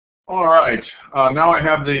All right. Now I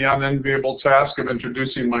have the unenviable task of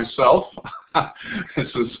introducing myself. I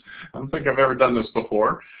don't think I've ever done this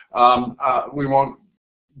before. We won't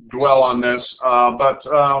dwell on this, but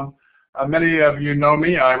many of you know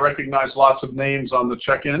me. I recognize lots of names on the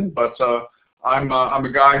check-in, but I'm a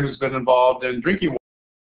guy who's been involved in drinking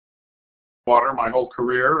water my whole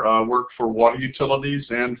career. Worked for water utilities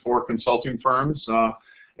and for consulting firms,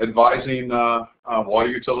 advising water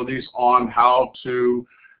utilities on how to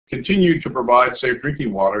continue to provide safe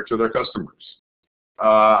drinking water to their customers.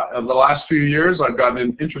 In the last few years, I've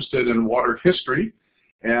gotten interested in water history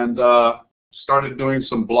and started doing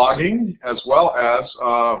some blogging as well as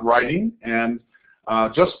writing, and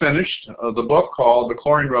just finished the book called The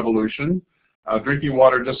Chlorine Revolution, Drinking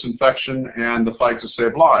Water Disinfection and the Fight to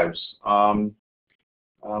Save Lives.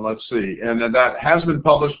 Let's see, and that has been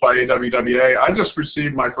published by AWWA. I just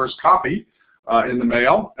received my first copy in the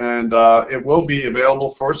mail, and it will be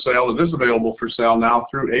available for sale. It is available for sale now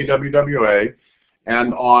through AWWA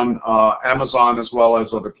and on Amazon as well as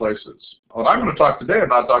other places. Well, I'm going to talk today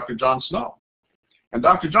about Dr. John Snow. And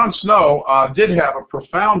Dr. John Snow did have a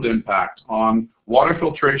profound impact on water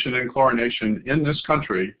filtration and chlorination in this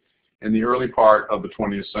country in the early part of the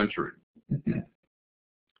 20th century.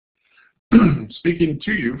 Speaking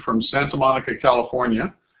to you from Santa Monica,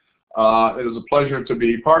 California, it is a pleasure to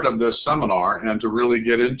be part of this seminar and to really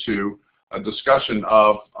get into a discussion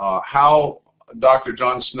of how Dr.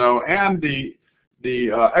 John Snow and the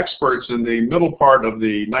experts in the middle part of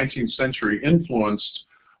the 19th century influenced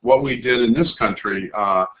what we did in this country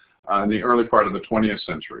in the early part of the 20th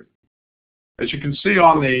century. As you can see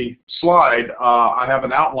on the slide, I have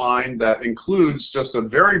an outline that includes just a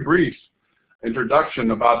very brief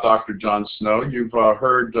introduction about Dr. John Snow. You've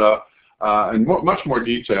heard in much more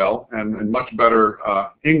detail and much better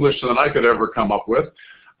English than I could ever come up with,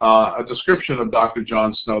 a description of Dr.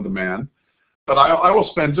 John Snow, the man. But I will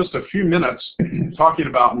spend just a few minutes talking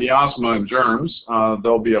about miasma and germs.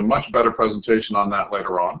 There'll be a much better presentation on that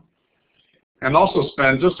later on. And also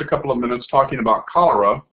spend just a couple of minutes talking about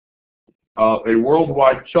cholera, a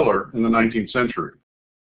worldwide killer in the 19th century.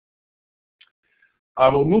 I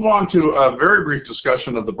will move on to a very brief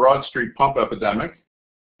discussion of the Broad Street pump epidemic,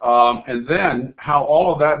 and then how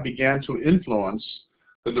all of that began to influence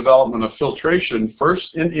the development of filtration, first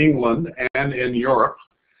in England and in Europe.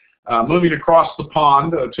 Moving across the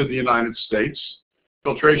pond to the United States,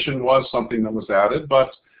 filtration was something that was added, but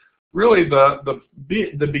really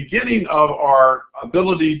the beginning of our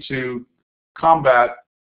ability to combat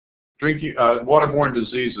drinking waterborne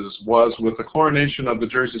diseases was with the chlorination of the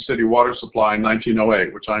Jersey City water supply in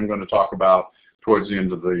 1908, which I'm going to talk about towards the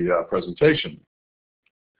end of the presentation.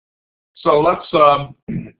 So let's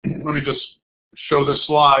let me just show this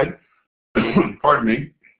slide. Pardon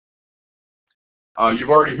me. You've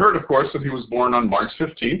already heard, of course, that he was born on March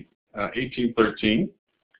 15th, 1813,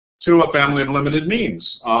 to a family of limited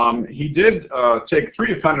means. He did take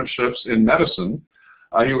 3 apprenticeships in medicine.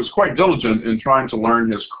 He was quite diligent in trying to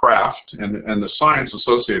learn his craft and the science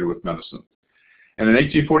associated with medicine. And in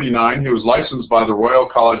 1849, he was licensed by the Royal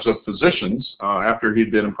College of Physicians after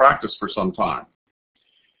he'd been in practice for some time.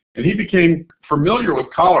 And he became familiar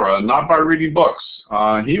with cholera, not by reading books.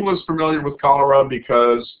 He was familiar with cholera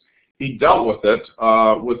because he dealt with it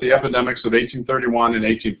with the epidemics of 1831 and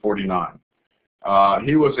 1849.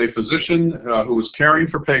 He was a physician who was caring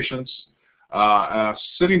for patients,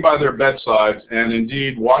 sitting by their bedsides, and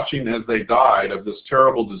indeed watching as they died of this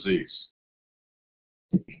terrible disease.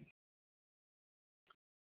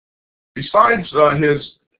 Besides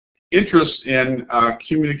his interest in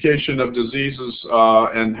communication of diseases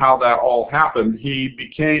and how that all happened, he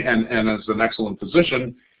became, and as an excellent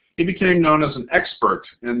physician, he became known as an expert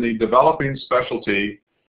in the developing specialty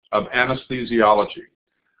of anesthesiology.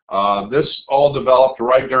 This all developed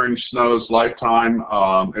right during Snow's lifetime.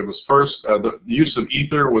 It was first, the use of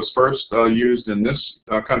ether was first used in this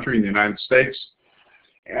country, in the United States,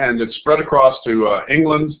 and it spread across to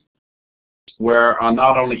England, where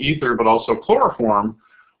not only ether but also chloroform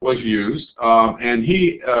was used, and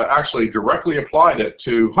he actually directly applied it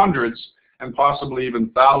to hundreds and possibly even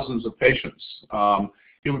thousands of patients.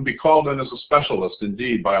 He would be called in as a specialist,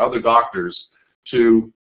 indeed, by other doctors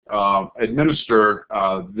to administer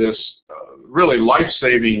this really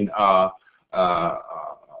life-saving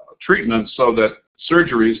treatment so that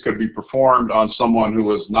surgeries could be performed on someone who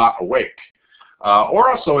was not awake.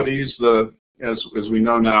 Or also it eased the, as we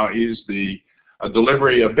know now, eased the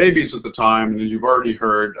delivery of babies at the time. And as you've already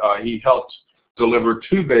heard, he helped deliver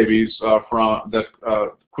 2 babies that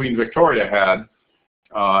Queen Victoria had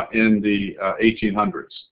in the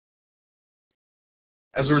 1800s.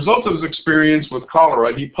 As a result of his experience with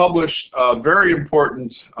cholera, he published a very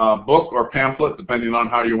important book or pamphlet, depending on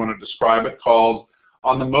how you want to describe it, called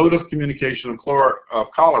On the Mode of Communication of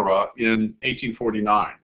Cholera in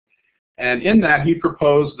 1849. And in that, he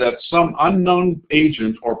proposed that some unknown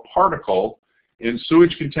agent or particle in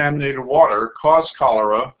sewage-contaminated water caused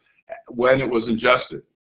cholera when it was ingested.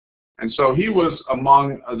 And so he was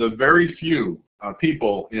among the very few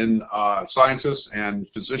people in scientists and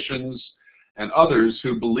physicians and others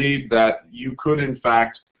who believed that you could, in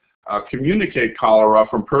fact, communicate cholera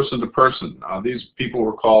from person to person. These people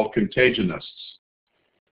were called contagionists.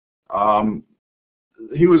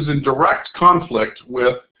 He was in direct conflict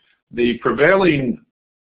with the prevailing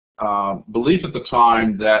belief at the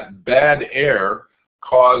time that bad air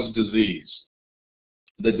caused disease.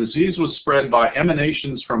 The disease was spread by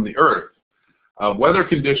emanations from the earth, weather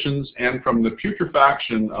conditions, and from the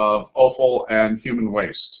putrefaction of offal and human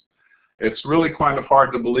waste. It's really kind of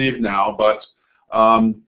hard to believe now, but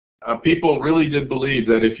people really did believe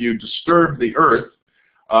that if you disturbed the earth,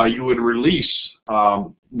 you would release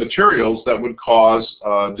materials that would cause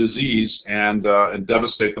disease and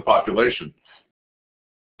devastate the population.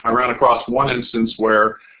 I ran across one instance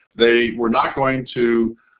where they were not going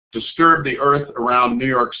to disturb the earth around New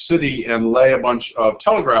York City and lay a bunch of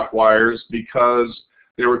telegraph wires because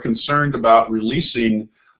they were concerned about releasing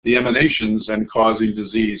the emanations and causing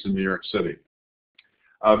disease in New York City.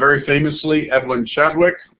 Very famously, Edwin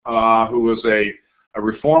Chadwick, who was a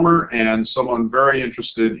reformer and someone very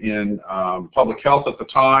interested in public health at the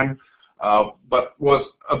time, but was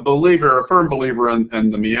a firm believer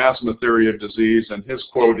in the miasma theory of disease, and his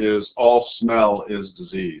quote is, "All smell is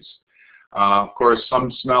disease." Of course, some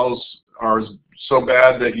smells are so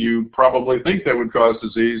bad that you probably think they would cause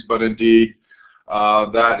disease, but indeed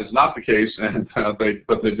that is not the case, and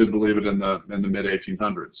but they did believe it in the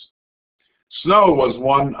mid-1800s. Snow was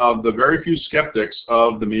one of the very few skeptics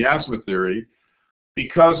of the miasma theory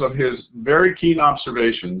because of his very keen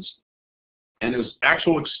observations and his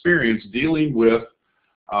actual experience dealing with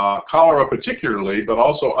cholera particularly, but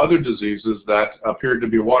also other diseases that appeared to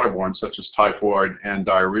be waterborne, such as typhoid and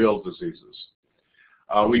diarrheal diseases.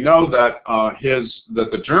 We know that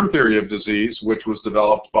the germ theory of disease, which was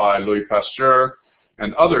developed by Louis Pasteur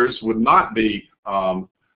and others, would not be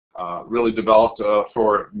really developed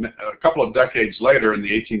for a couple of decades later in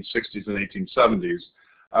the 1860s and 1870s.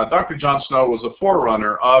 Dr. John Snow was a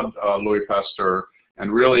forerunner of Louis Pasteur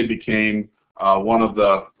and really became one of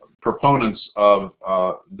the proponents of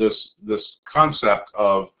this concept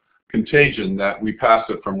of contagion, that we pass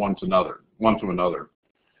it from one to another.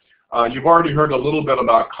 You've already heard a little bit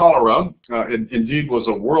about cholera. It indeed was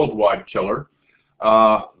a worldwide killer.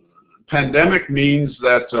 Pandemic means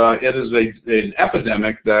that it is an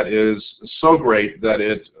epidemic that is so great that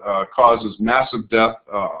it causes massive death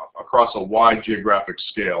across a wide geographic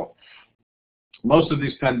scale. Most of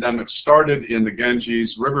these pandemics started in the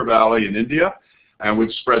Ganges River Valley in India, and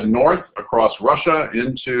would spread north across Russia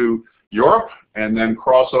into Europe, and then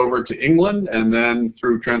cross over to England, and then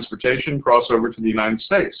through transportation cross over to the United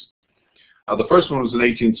States. The first one was in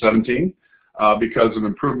 1817 because of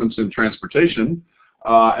improvements in transportation,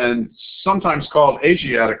 and sometimes called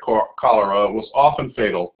Asiatic cholera, was often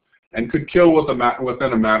fatal and could kill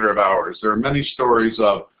within a matter of hours. There are many stories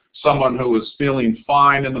of someone who was feeling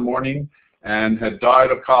fine in the morning and had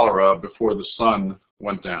died of cholera before the sun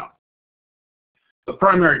went down. The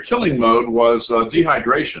primary killing mode was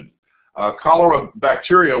dehydration. Cholera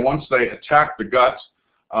bacteria, once they attacked the gut,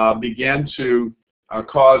 began to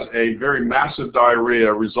cause a very massive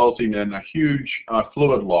diarrhea, resulting in a huge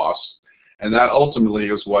fluid loss, and that ultimately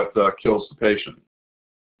is what kills the patient.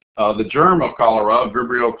 The germ of cholera,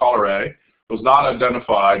 Vibrio cholerae, was not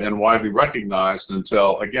identified and widely recognized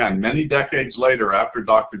until, again, many decades later after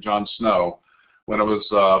Dr. John Snow, when it was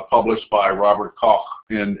published by Robert Koch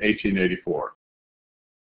in 1884.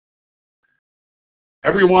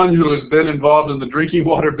 Everyone who has been involved in the drinking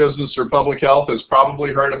water business or public health has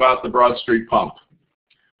probably heard about the Broad Street pump.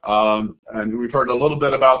 And we've heard a little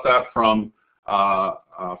bit about that from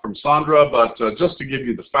Sandra, but just to give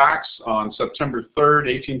you the facts, on September 3rd,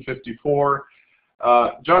 1854,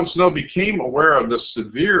 John Snow became aware of this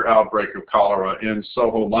severe outbreak of cholera in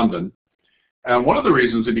Soho, London. And one of the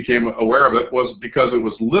reasons he became aware of it was because it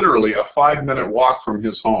was literally a 5-minute walk from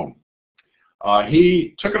his home.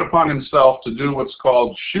 He took it upon himself to do what's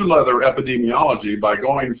called shoe leather epidemiology by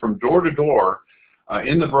going from door to door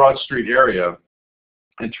in the Broad Street area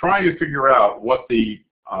and trying to figure out what the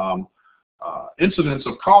incidence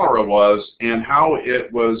of cholera was and how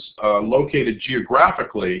it was located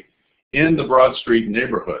geographically in the Broad Street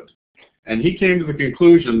neighborhood. And he came to the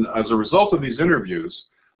conclusion, as a result of these interviews,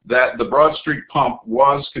 that the Broad Street pump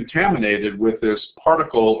was contaminated with this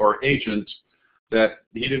particle or agent that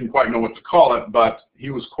he didn't quite know what to call it, but he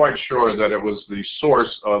was quite sure that it was the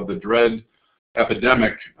source of the dread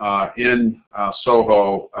epidemic in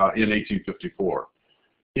Soho in 1854.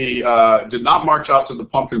 He did not march out to the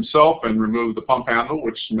pump himself and remove the pump handle,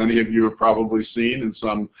 which many of you have probably seen in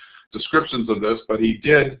some descriptions of this, but he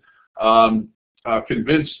did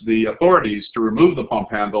convince the authorities to remove the pump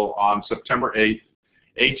handle on September 8,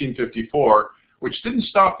 1854, which didn't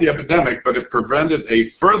stop the epidemic, but it prevented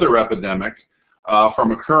a further epidemic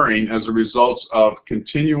from occurring as a result of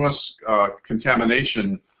continuous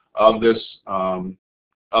contamination of this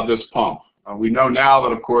pump. We know now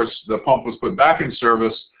that, of course, the pump was put back in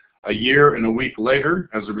service a year and a week later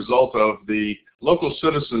as a result of the local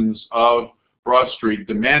citizens of Broad Street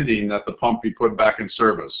demanding that the pump be put back in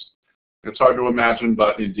service. It's hard to imagine,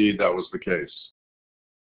 but indeed that was the case.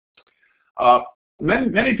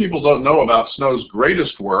 Many people don't know about Snow's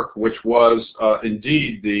greatest work, which was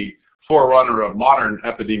indeed the forerunner of modern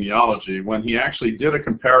epidemiology, when he actually did a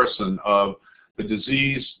comparison of the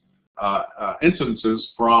disease incidences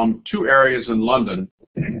from two areas in London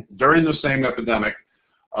during the same epidemic,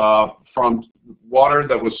 from water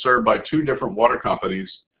that was served by two different water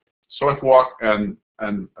companies, Southwark and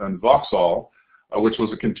Vauxhall, which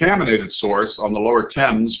was a contaminated source on the lower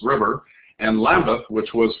Thames River, and Lambeth,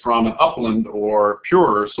 which was from an upland or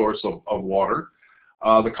purer source of water.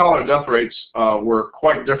 The cholera death rates were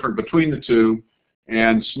quite different between the two,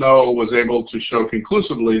 and Snow was able to show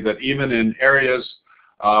conclusively that even in areas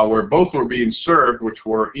where both were being served, which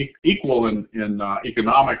were equal in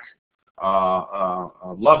economic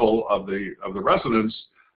level of the residents,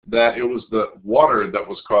 that it was the water that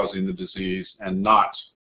was causing the disease and not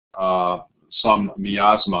some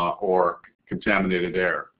miasma or contaminated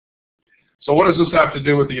air. So what does this have to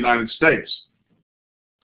do with the United States?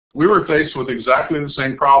 We were faced with exactly the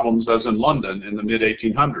same problems as in London in the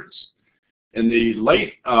mid-1800s. In the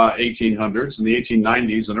late 1800s, in the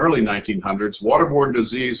 1890s and early 1900s, waterborne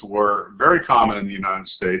disease were very common in the United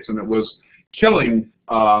States, and it was killing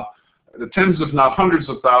the tens if not hundreds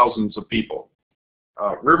of thousands of people.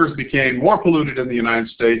 Rivers became more polluted in the United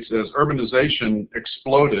States as urbanization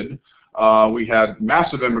exploded. We had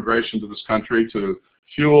massive immigration to this country to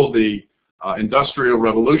fuel the industrial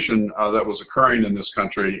revolution that was occurring in this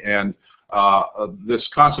country, and this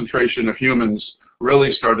concentration of humans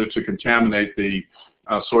really started to contaminate the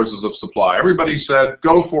sources of supply. Everybody said,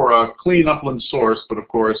 go for a clean upland source, but of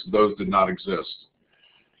course those did not exist.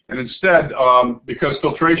 And instead, because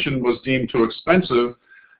filtration was deemed too expensive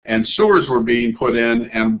and sewers were being put in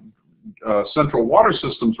and central water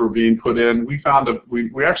systems were being put in, we found that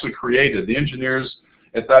we actually created, the engineers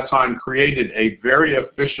at that time created a very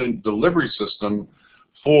efficient delivery system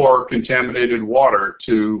for contaminated water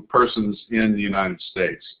to persons in the United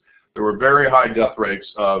States. There were very high death rates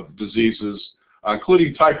of diseases,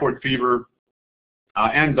 including typhoid fever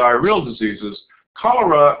and diarrheal diseases.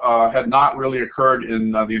 Cholera had not really occurred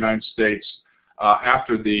in the United States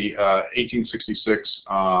after the 1866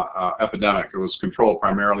 epidemic. It was controlled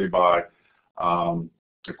primarily by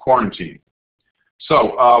quarantine.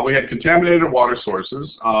 So we had contaminated water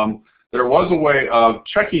sources. There was a way of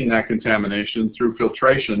checking that contamination through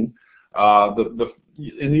filtration.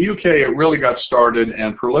 In the UK, it really got started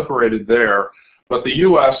and proliferated there, but the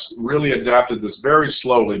US really adapted this very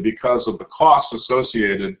slowly because of the costs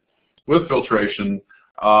associated with filtration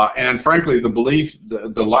and, frankly, the belief,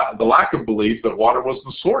 the lack of belief that water was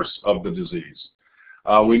the source of the disease.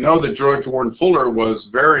 We know that George Warren Fuller was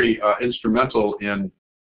very instrumental in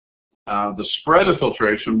the spread of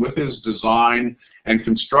filtration with his design and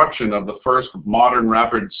construction of the first modern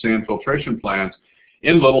rapid sand filtration plant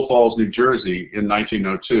in Little Falls, New Jersey in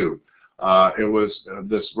 1902. It was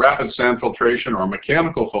this rapid sand filtration or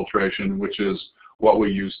mechanical filtration, which is what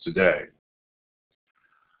we use today.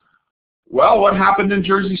 Well, what happened in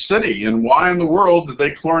Jersey City, and why in the world did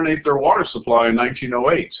they chlorinate their water supply in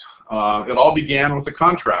 1908? It all began with a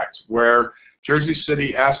contract where Jersey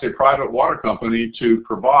City asked a private water company to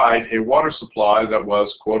provide a water supply that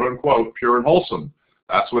was, quote unquote, pure and wholesome.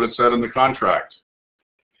 That's what it said in the contract.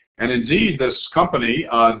 And indeed, this company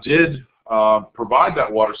did provide that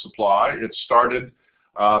water supply. It started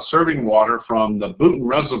serving water from the Boonton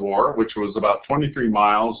Reservoir, which was about 23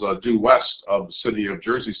 miles due west of the city of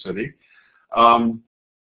Jersey City,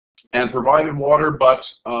 and provided water, but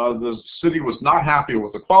the city was not happy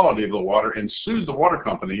with the quality of the water and sued the water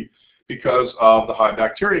company because of the high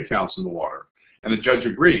bacteria counts in the water. And the judge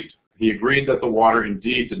agreed. He agreed that the water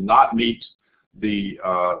indeed did not meet the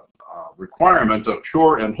requirement of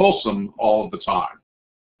pure and wholesome all of the time.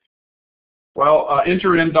 Well,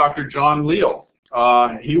 enter in Dr. John Leal.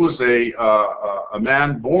 He was a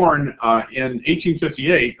man born in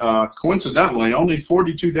 1858, coincidentally, only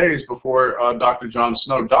 42 days before Dr. John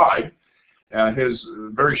Snow died. His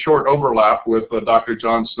very short overlap with Dr.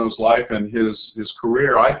 John Snow's life and his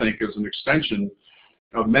career, I think, is an extension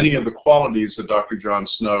of many of the qualities that Dr. John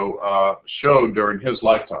Snow showed during his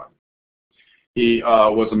lifetime. He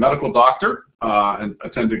was a medical doctor and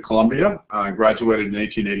attended Columbia, graduated in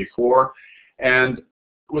 1884, and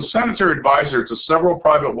was sanitary advisor to several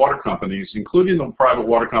private water companies, including the private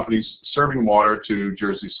water companies serving water to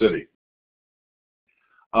Jersey City.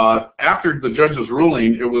 After the judge's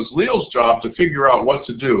ruling, it was Leal's job to figure out what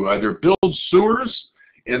to do, either build sewers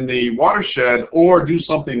in the watershed or do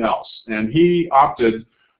something else. And he opted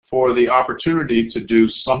for the opportunity to do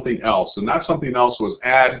something else. And that something else was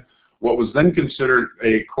add what was then considered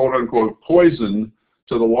a quote-unquote poison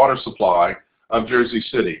to the water supply of Jersey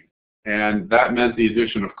City. And that meant the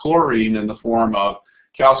addition of chlorine in the form of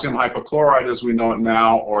calcium hypochlorite as we know it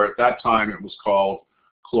now, or at that time it was called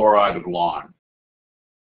chloride of lime.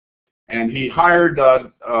 And he hired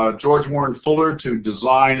George Warren Fuller to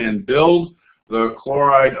design and build the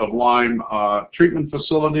chloride of lime treatment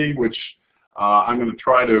facility, which I'm going to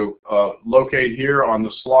try to locate here on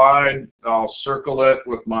the slide. I'll circle it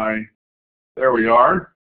with my, there we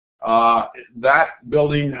are. That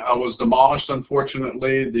building was demolished,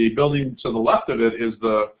 unfortunately. The building to the left of it is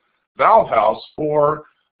the valve house for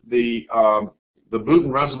the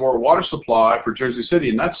Boonton Reservoir water supply for Jersey City,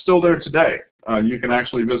 and that's still there today. You can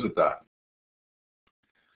actually visit that.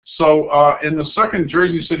 So in the second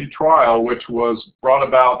Jersey City trial, which was brought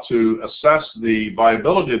about to assess the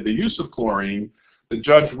viability of the use of chlorine, the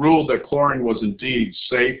judge ruled that chlorine was indeed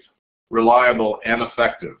safe, reliable, and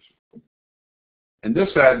effective. And this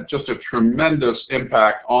had just a tremendous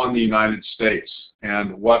impact on the United States.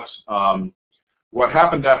 And what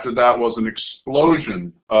happened after that was an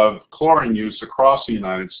explosion of chlorine use across the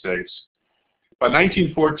United States. By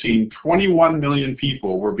 1914, 21 million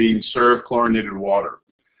people were being served chlorinated water.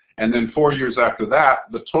 And then 4 years after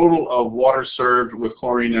that, the total of water served with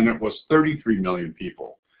chlorine in it was 33 million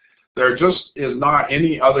people. There just is not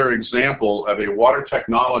any other example of a water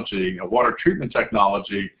technology, a water treatment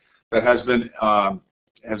technology that has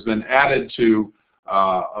been added to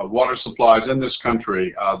water supplies in this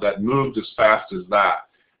country that moved as fast as that.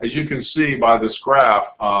 As you can see by this graph,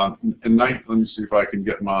 let me see if I can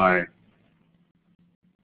get my,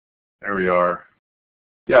 there we are.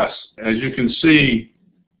 Yes, as you can see,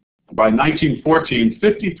 by 1914,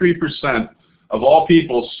 53% of all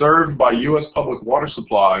people served by U.S. public water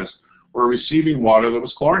supplies were receiving water that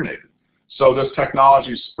was chlorinated. So this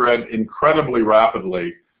technology spread incredibly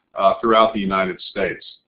rapidly throughout the United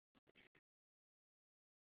States.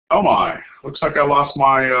 Oh my, looks like I lost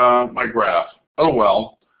my, my graph. Oh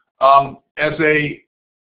well.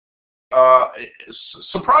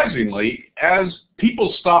 Surprisingly, as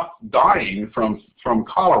people stopped dying from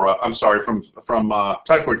cholera, I'm sorry, from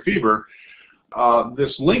typhoid fever,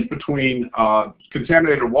 this link between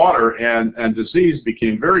contaminated water and disease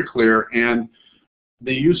became very clear, and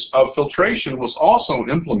the use of filtration was also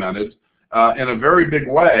implemented in a very big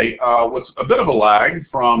way, with a bit of a lag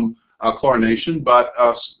from chlorination, but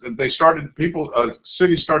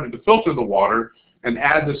cities started to filter the water and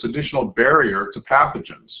add this additional barrier to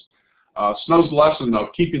pathogens. Snow's lesson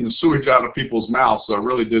of keeping the sewage out of people's mouths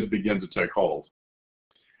really did begin to take hold.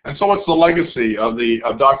 And so what's the legacy of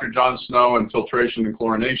Dr. John Snow and filtration and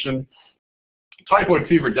chlorination? Typhoid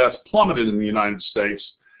fever deaths plummeted in the United States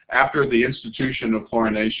after the institution of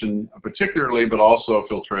chlorination, particularly, but also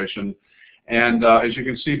filtration. And as you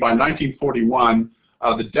can see, by 1941,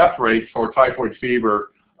 the death rate for typhoid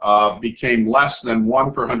fever became less than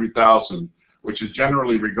 1 per 100,000, which is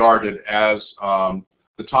generally regarded as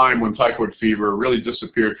the time when typhoid fever really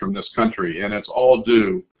disappeared from this country. And it's all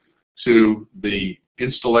due to the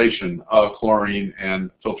installation of chlorine and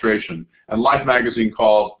filtration. And Life magazine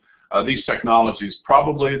called these technologies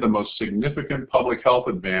probably the most significant public health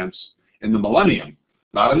advance in the millennium.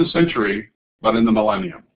 Not in the century, but in the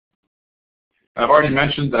millennium. I've already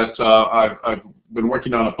mentioned that I've been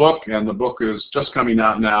working on a book, and the book is just coming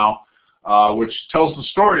out now, which tells the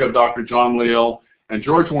story of Dr. John Leal and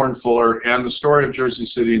George Warren Fuller and the story of Jersey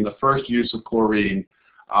City and the first use of chlorine.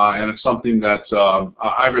 And it's something that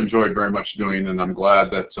I've enjoyed very much doing, and I'm glad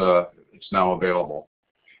that it's now available.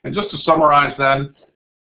 And just to summarize then,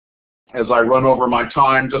 as I run over my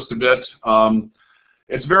time just a bit,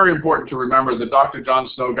 it's very important to remember that Dr. John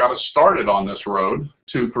Snow got us started on this road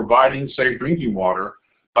to providing safe drinking water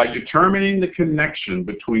by determining the connection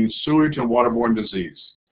between sewage and waterborne disease.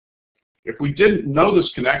 If we didn't know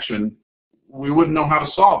this connection, we wouldn't know how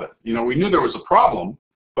to solve it. You know, we knew there was a problem,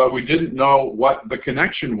 but we didn't know what the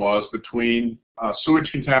connection was between sewage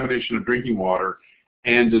contamination of drinking water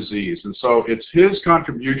and disease. And so it's his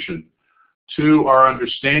contribution to our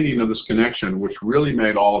understanding of this connection which really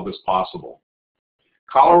made all of this possible.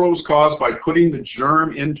 Cholera was caused by putting the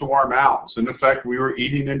germ into our mouths. In effect, we were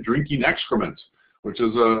eating and drinking excrement, which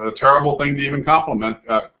is a terrible thing to even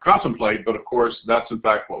contemplate, but of course that's in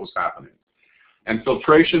fact what was happening. And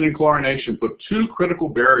filtration and chlorination put two critical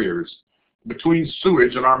barriers between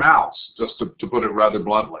sewage and our mouths, just to put it rather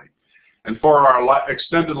bluntly. And for our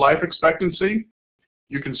extended life expectancy,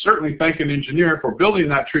 you can certainly thank an engineer for building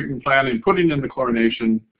that treatment plant and putting in the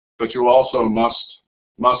chlorination, but you also must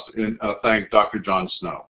thank Dr. John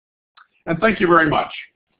Snow. And thank you very much.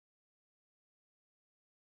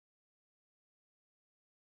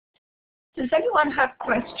 Does anyone have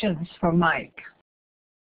questions for Mike?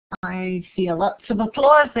 I see lots of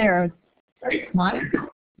applause there, Mike.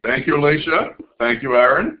 Thank you, Alicia. Thank you,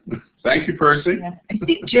 Aaron. Thank you, Percy. Yeah. I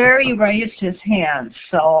think Jerry raised his hand,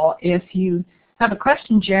 so if you have a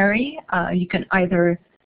question, Jerry, you can either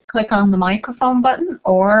click on the microphone button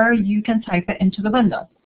or you can type it into the window.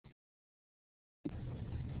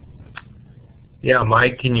 Yeah,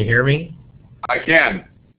 Mike, can you hear me? I can.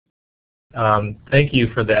 Thank you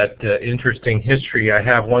for that interesting history. I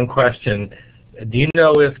have one question. Do you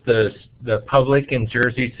know if the public in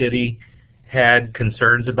Jersey City had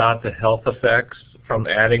concerns about the health effects from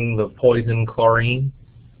adding the poison chlorine?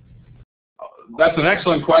 That's an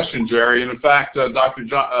excellent question, Jerry. And in fact,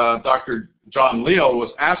 Dr. John Leal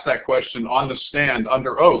was asked that question on the stand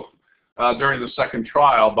under oath during the second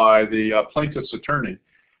trial by the plaintiff's attorney.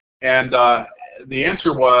 And the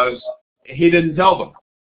answer was he didn't tell them.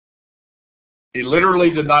 He literally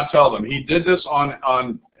did not tell them. He did this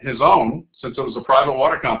on his own, since it was a private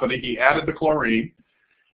water company. He added the chlorine,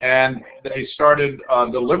 and they started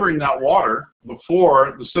delivering that water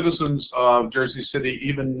before the citizens of Jersey City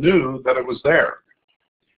even knew that it was there.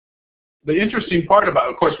 The interesting part about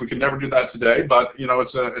it, of course, we could never do that today, but you know, it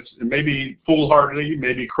may be foolhardy,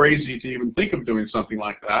 maybe crazy to even think of doing something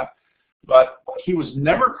like that. But he was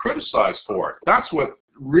never criticized for it. That's what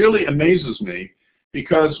really amazes me,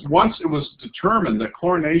 because once it was determined that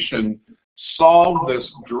chlorination solved this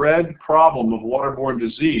dread problem of waterborne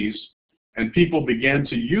disease, and people began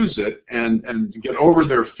to use it and get over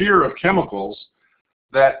their fear of chemicals,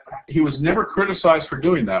 that he was never criticized for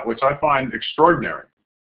doing that, which I find extraordinary.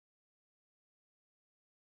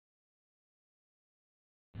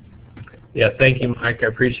 Yeah, thank you, Mike. I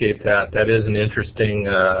appreciate that. That is an interesting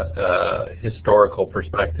historical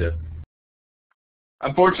perspective.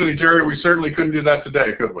 Unfortunately, Jerry, we certainly couldn't do that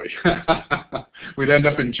today, could we? We'd end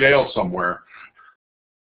up in jail somewhere.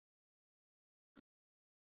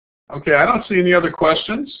 Okay, I don't see any other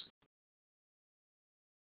questions.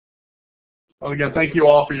 Well, again, thank you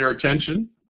all for your attention.